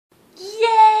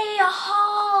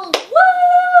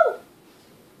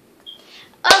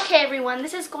everyone.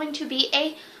 This is going to be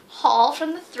a haul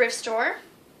from the thrift store.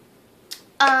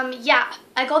 Yeah,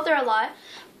 I go there a lot,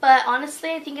 but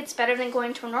honestly I think it's better than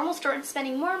going to a normal store and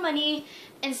spending more money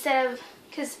instead of,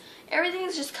 because everything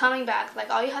is just coming back. Like,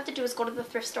 all you have to do is go to the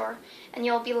thrift store and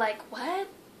you'll be like, what?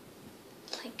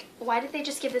 Like, why did they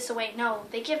just give this away? No,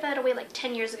 they gave that away like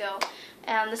 10 years ago.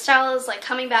 And the style is like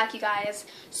coming back, you guys.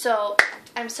 So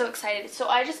I'm so excited. So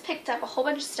I just picked up a whole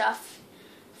bunch of stuff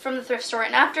from the thrift store,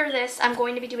 and after this I'm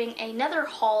going to be doing another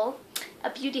haul, a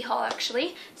beauty haul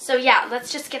actually. So yeah,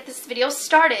 let's just get this video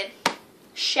started,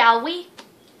 shall we?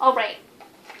 Alright,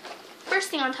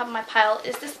 first thing on top of my pile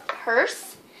is this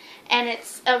purse, and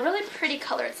it's a really pretty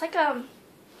color. It's like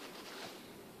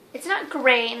it's not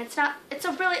gray, and I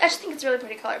just think it's a really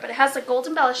pretty color, but it has like gold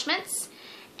embellishments,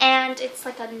 and it's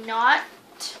like a knot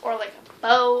or like a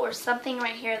bow or something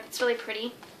right here that's really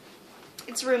pretty.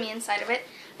 It's roomy inside of it.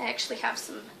 I actually have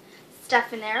some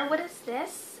stuff in there. What is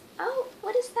this? Oh,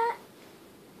 what is that?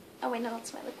 Oh wait, no,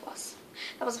 that's my lip gloss.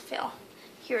 That was a fail.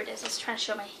 Here it is. I was trying to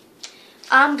show my...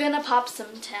 I'm gonna pop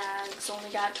some tags. Only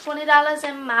got $20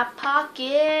 in my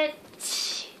pocket.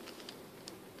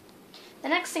 The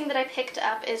next thing that I picked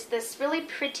up is this really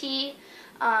pretty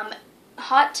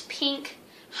hot pink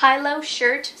high-low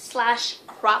shirt slash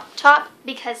crop top,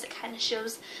 because it kind of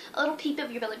shows a little peep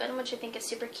of your belly button, which I think is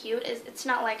super cute. It's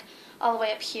not like all the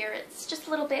way up here, it's just a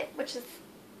little bit, which is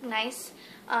nice.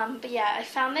 But yeah, I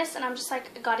found this and I'm just like,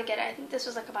 I gotta get it. I think this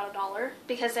was like about $1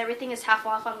 because everything is half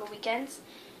off on the weekends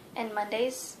and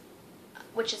Mondays,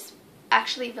 which is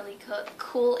actually really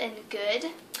cool and good.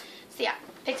 So yeah,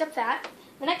 picked up that.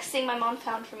 The next thing my mom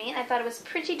found for me, and I thought it was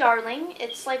pretty darling.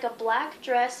 It's like a black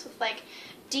dress with like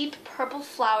deep purple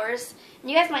flowers, and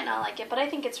you guys might not like it, but I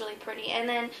think it's really pretty. And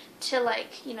then to,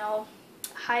 like, you know,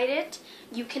 hide it,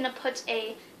 you can put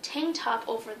a tank top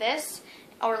over this,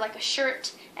 or like a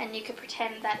shirt, and you could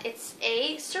pretend that it's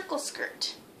a circle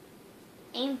skirt.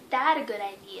 Ain't that a good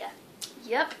idea?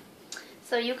 Yep.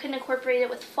 So you can incorporate it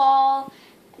with fall,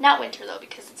 not winter though,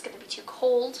 because it's going to be too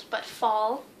cold, but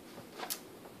fall.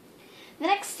 The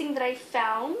next thing that I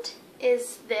found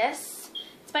is this.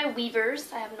 By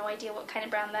Weavers. I have no idea what kind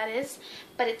of brand that is,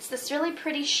 but it's this really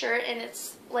pretty shirt, and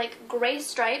it's like gray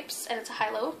stripes, and it's a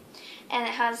high-low, and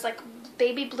it has like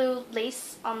baby blue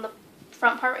lace on the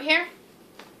front part right here.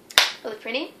 Really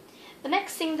pretty. The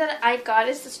next thing that I got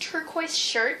is this turquoise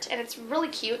shirt, and it's really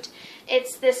cute.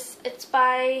 It's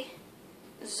by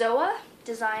Xoxo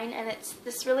design, and it's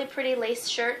this really pretty lace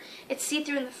shirt. It's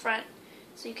see-through in the front,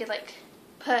 so you could like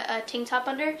put a tank top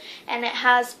under, and it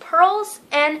has pearls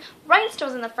and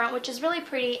rhinestones in the front, which is really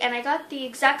pretty. And I got the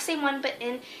exact same one but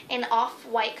in an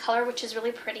off-white color, which is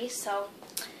really pretty, so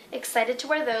excited to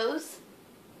wear those.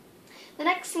 The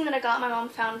next thing that I got, my mom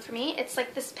found for me, it's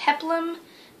like this peplum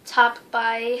top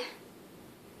by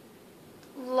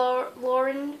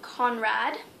Lauren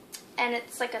Conrad, and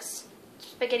it's like a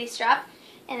spaghetti strap,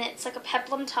 and it's like a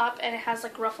peplum top, and it has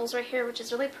like ruffles right here, which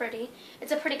is really pretty.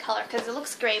 It's a pretty color because it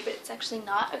looks gray, but it's actually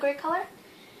not a gray color.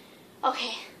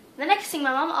 Okay, the next thing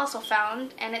my mom also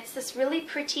found, and it's this really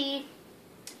pretty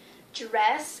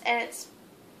dress, and it's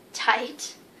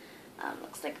tight.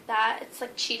 Looks like that. It's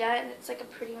like cheetah, and it's like a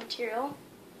pretty material.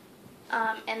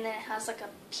 And then it has like a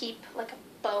peep, like a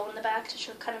bow in the back to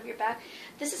show kind of your back.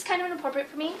 This is kind of inappropriate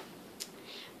for me.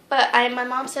 But my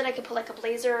mom said I could put like a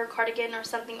blazer or cardigan or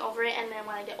something over it, and then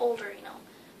when I get older, you know,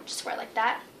 just wear it like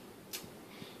that.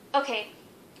 Okay.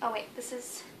 Oh wait, this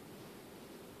is...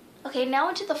 Okay, now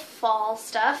into the fall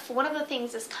stuff. One of the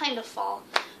things is kind of fall,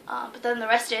 but then the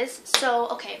rest is. So,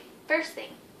 okay, first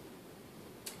thing.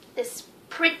 This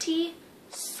pretty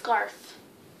scarf.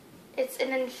 It's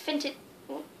an infinity...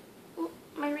 Ooh,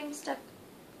 my ring's stuck.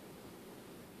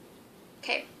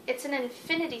 Okay, it's an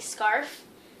infinity scarf.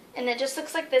 And it just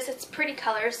looks like this. It's pretty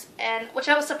colors, and which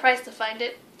I was surprised to find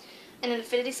it, an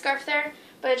infinity scarf there.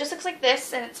 But it just looks like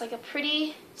this, and it's like a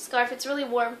pretty scarf. It's really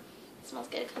warm. It smells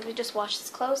good because we just washed this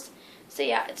clothes. So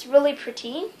yeah, it's really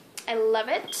pretty. I love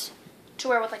it to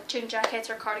wear with like jean jackets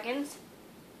or cardigans.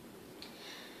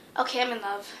 Okay, I'm in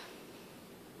love.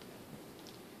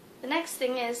 The next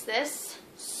thing is this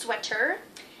sweater,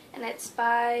 and it's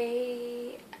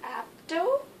by Apt9. I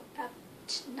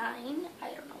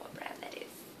don't know what brand that is.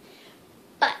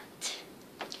 But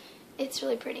it's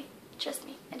really pretty. Trust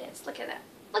me, it is. Look at that.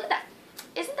 Look at that.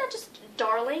 Isn't that just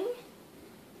darling?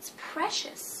 It's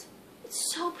precious.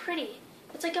 It's so pretty.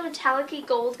 It's like a metallic-y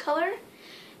gold color,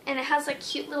 and it has like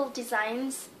cute little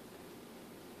designs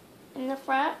in the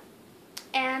front,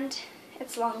 and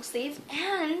it's long sleeve,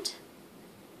 and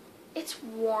it's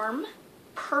warm,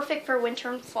 perfect for winter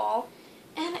and fall,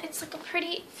 and it's like a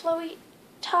pretty flowy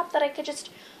top that I could just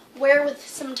wear with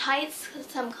some tights,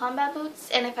 some combat boots,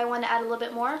 and if I want to add a little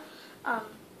bit more,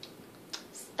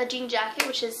 a jean jacket,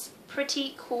 which is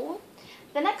pretty cool.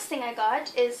 The next thing I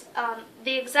got is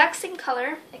the exact same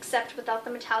color, except without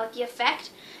the metallic-y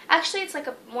effect. Actually, it's like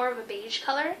more of a beige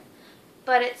color,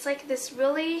 but it's like this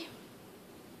really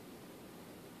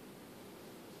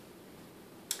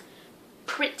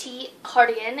pretty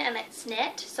cardigan, and it's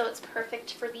knit, so it's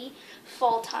perfect for the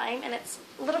fall time, and it's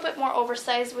a little bit more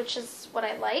oversized, which is what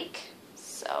I like.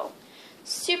 So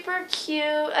super cute,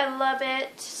 I love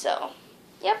it. So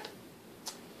yep,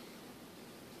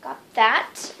 got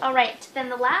that. All right, then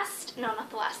the last, no, not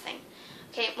the last thing.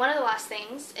 Okay, one of the last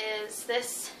things is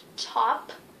this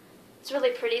top. It's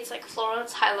really pretty. It's like floral,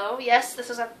 it's high-low. Yes, this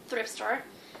was at the thrift store,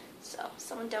 so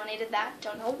someone donated that.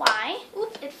 Don't know why.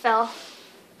 Oop, it fell.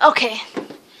 Okay,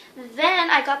 then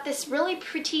I got this really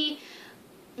pretty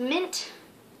mint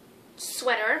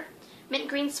sweater, mint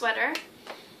green sweater.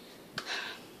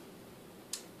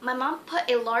 My mom put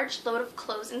a large load of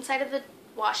clothes inside of the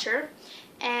washer,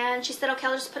 and she said, okay,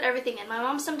 I'll just put everything in. My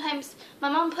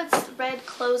mom puts red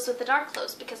clothes with the dark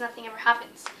clothes because nothing ever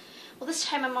happens. Well, this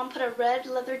time my mom put a red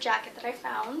leather jacket that I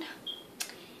found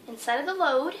inside of the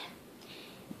load,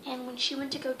 and when she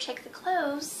went to go check the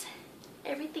clothes,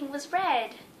 everything was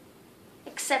red.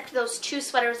 Except those two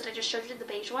sweaters that I just showed you, the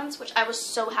beige ones, which I was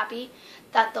so happy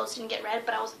that those didn't get red,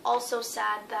 but I was also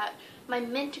sad that my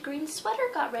mint green sweater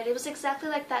got red. It was exactly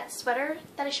like that sweater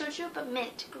that I showed you, but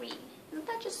mint green. Isn't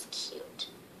that just cute?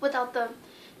 Without the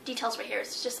details right here,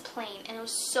 it's just plain, and it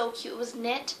was so cute. It was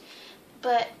knit,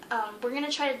 but we're going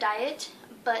to try to dye it,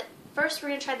 but first we're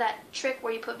going to try that trick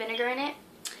where you put vinegar in it,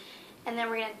 and then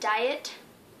we're going to dye it,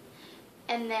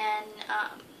 and then,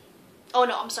 oh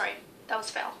no, I'm sorry. That was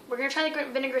fail. We're going to try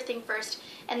the vinegar thing first,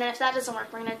 and then if that doesn't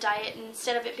work, we're going to dye it, and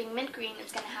instead of it being mint green,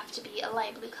 it's going to have to be a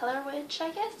light blue color, which I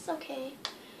guess is okay.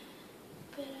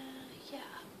 But, yeah.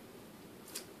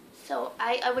 So,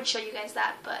 I would show you guys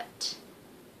that, but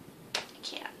I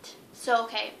can't. So,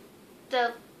 okay.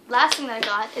 The last thing that I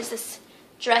got is this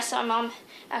dress that my mom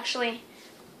actually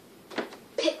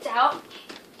picked out,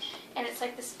 and it's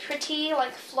like this pretty,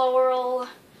 like, floral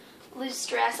loose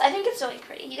dress. I think it's really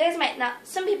pretty. You guys might not,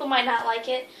 some people might not like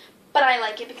it, but I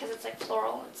like it because it's like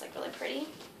floral. It's like really pretty.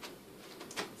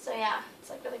 So yeah, it's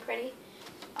like really pretty.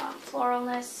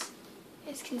 Floralness.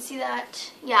 You guys can see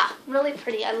that. Yeah, really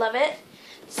pretty. I love it.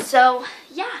 So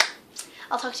yeah,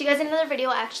 I'll talk to you guys in another video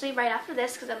actually right after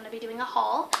this because I'm going to be doing a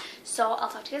haul. So I'll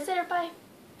talk to you guys later. Bye.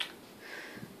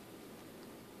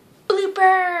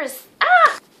 Bloopers!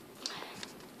 Ah!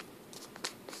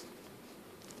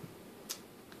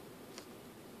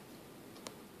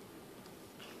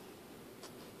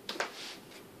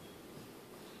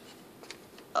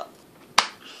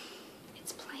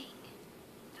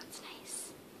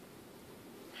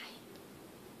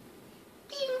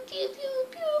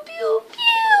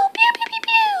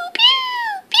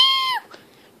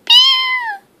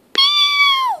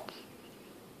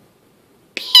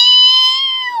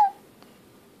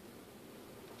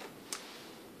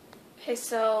 Okay,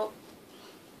 so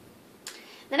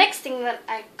the next thing that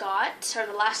I got, or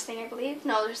the last thing I believe,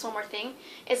 no, there's one more thing,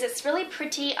 is this really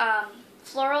pretty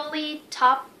florally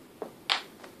top.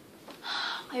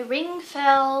 My ring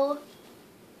fell.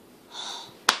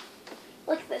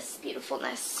 Look at this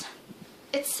beautifulness.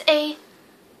 It's a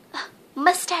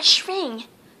mustache ring.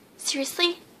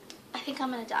 Seriously? I think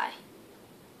I'm gonna die.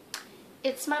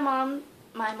 It's my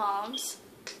mom's.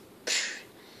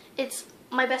 It's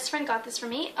my best friend got this for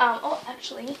me. Oh,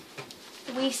 actually,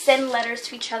 we send letters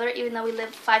to each other even though we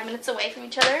live 5 minutes away from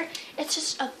each other. It's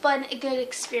just a fun, good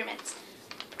experience.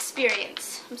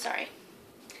 I'm sorry.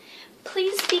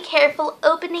 Please be careful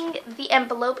opening the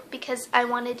envelope because I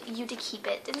wanted you to keep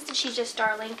it. Isn't she just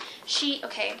darling?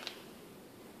 Okay.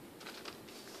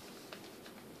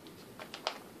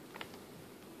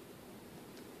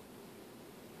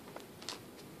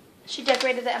 She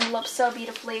decorated the envelope so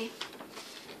beautifully.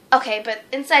 Okay, but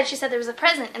inside she said there was a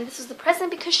present, and this was the present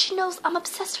because she knows I'm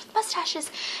obsessed with mustaches,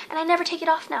 and I never take it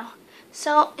off now.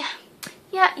 So,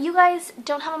 yeah, you guys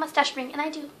don't have a mustache ring, and I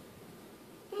do.